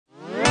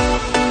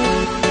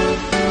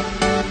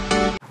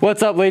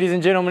What's up, ladies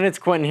and gentlemen, it's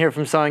Quentin here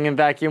from Sewing and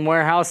Vacuum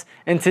Warehouse,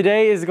 and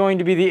today is going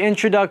to be the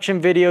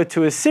introduction video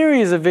to a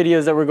series of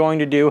videos that we're going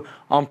to do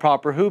on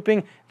proper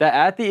hooping, that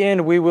at the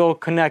end we will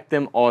connect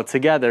them all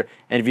together.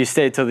 And if you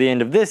stay till the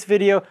end of this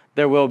video,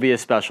 there will be a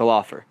special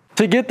offer.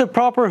 To get the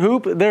proper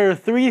hoop, there are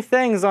 3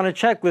 things on a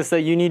checklist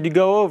that you need to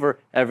go over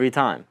every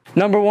time.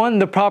 Number 1,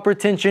 the proper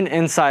tension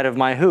inside of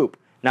my hoop.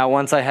 Now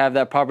once I have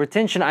that proper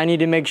tension, I need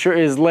to make sure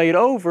it is laid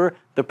over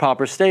the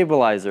proper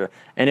stabilizer.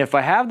 And if I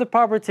have the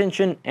proper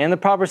tension and the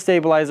proper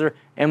stabilizer,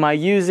 am I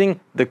using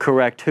the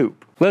correct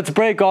hoop? Let's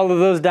break all of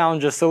those down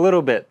just a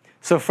little bit.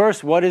 So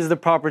first, what is the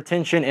proper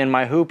tension in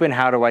my hoop and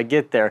how do I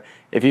get there?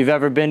 If you've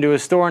ever been to a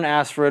store and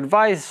asked for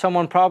advice,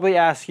 someone probably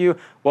asks you,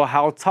 well,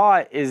 how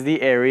taut is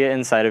the area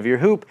inside of your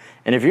hoop?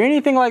 And if you're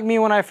anything like me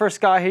when I first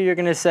got here, you're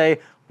gonna say,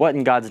 what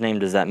in God's name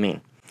does that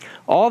mean?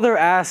 All they're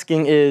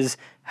asking is,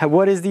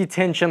 what is the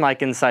tension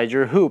like inside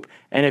your hoop?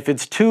 And if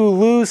it's too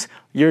loose,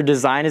 your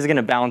design is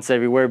gonna bounce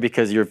everywhere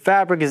because your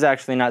fabric is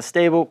actually not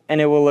stable and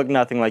it will look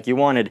nothing like you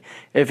wanted.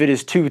 If it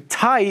is too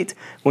tight,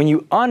 when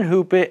you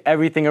unhoop it,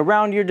 everything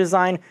around your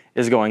design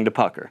is going to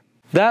pucker.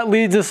 That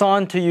leads us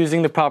on to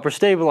using the proper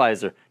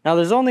stabilizer. Now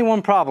there's only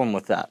one problem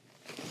with that.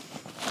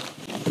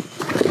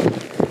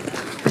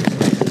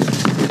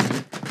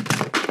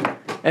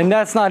 And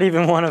that's not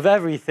even one of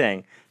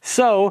everything.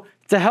 So,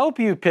 to help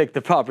you pick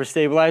the proper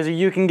stabilizer,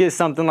 you can get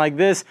something like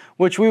this,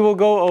 which we will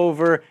go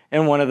over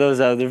in one of those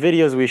other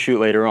videos we shoot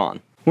later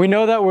on. We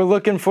know that we're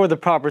looking for the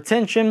proper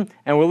tension,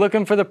 and we're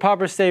looking for the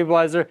proper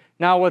stabilizer.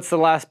 Now what's the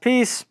last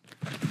piece?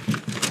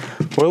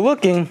 We're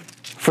looking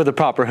for the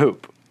proper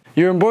hoop.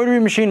 Your embroidery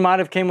machine might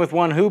have came with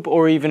one hoop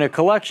or even a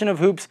collection of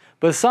hoops,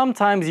 but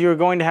sometimes you're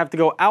going to have to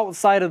go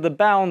outside of the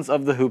bounds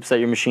of the hoops that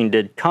your machine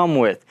did come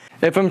with.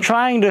 If I'm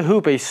trying to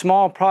hoop a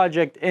small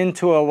project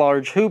into a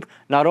large hoop,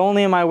 not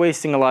only am I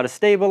wasting a lot of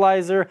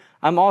stabilizer,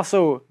 I'm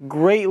also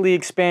greatly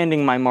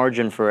expanding my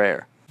margin for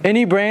error.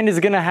 Any brand is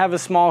going to have a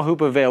small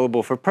hoop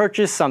available for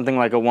purchase, something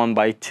like a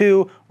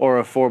 1x2 or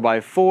a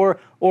 4x4,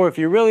 or if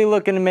you're really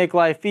looking to make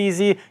life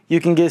easy, you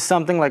can get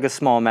something like a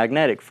small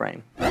magnetic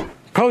frame.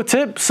 Pro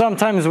tip,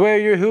 sometimes where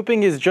you're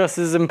hooping is just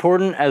as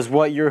important as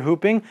what you're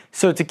hooping.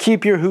 So to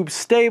keep your hoop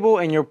stable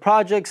and your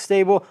project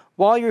stable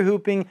while you're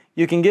hooping,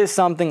 you can get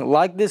something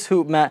like this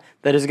hoop mat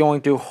that is going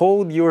to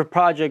hold your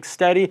project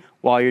steady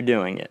while you're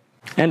doing it.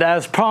 And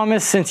as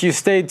promised, since you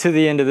stayed to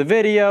the end of the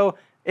video,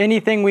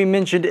 anything we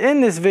mentioned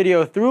in this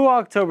video through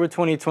October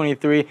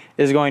 2023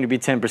 is going to be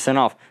 10%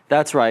 off.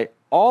 That's right.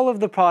 All of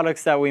the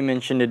products that we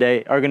mentioned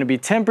today are going to be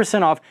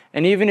 10% off,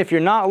 and even if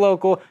you're not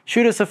local,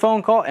 shoot us a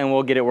phone call and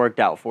we'll get it worked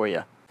out for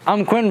you.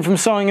 I'm Quentin from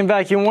Sewing and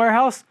Vacuum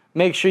Warehouse.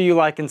 Make sure you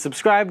like and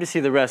subscribe to see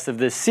the rest of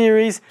this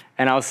series,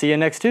 and I'll see you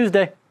next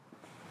Tuesday.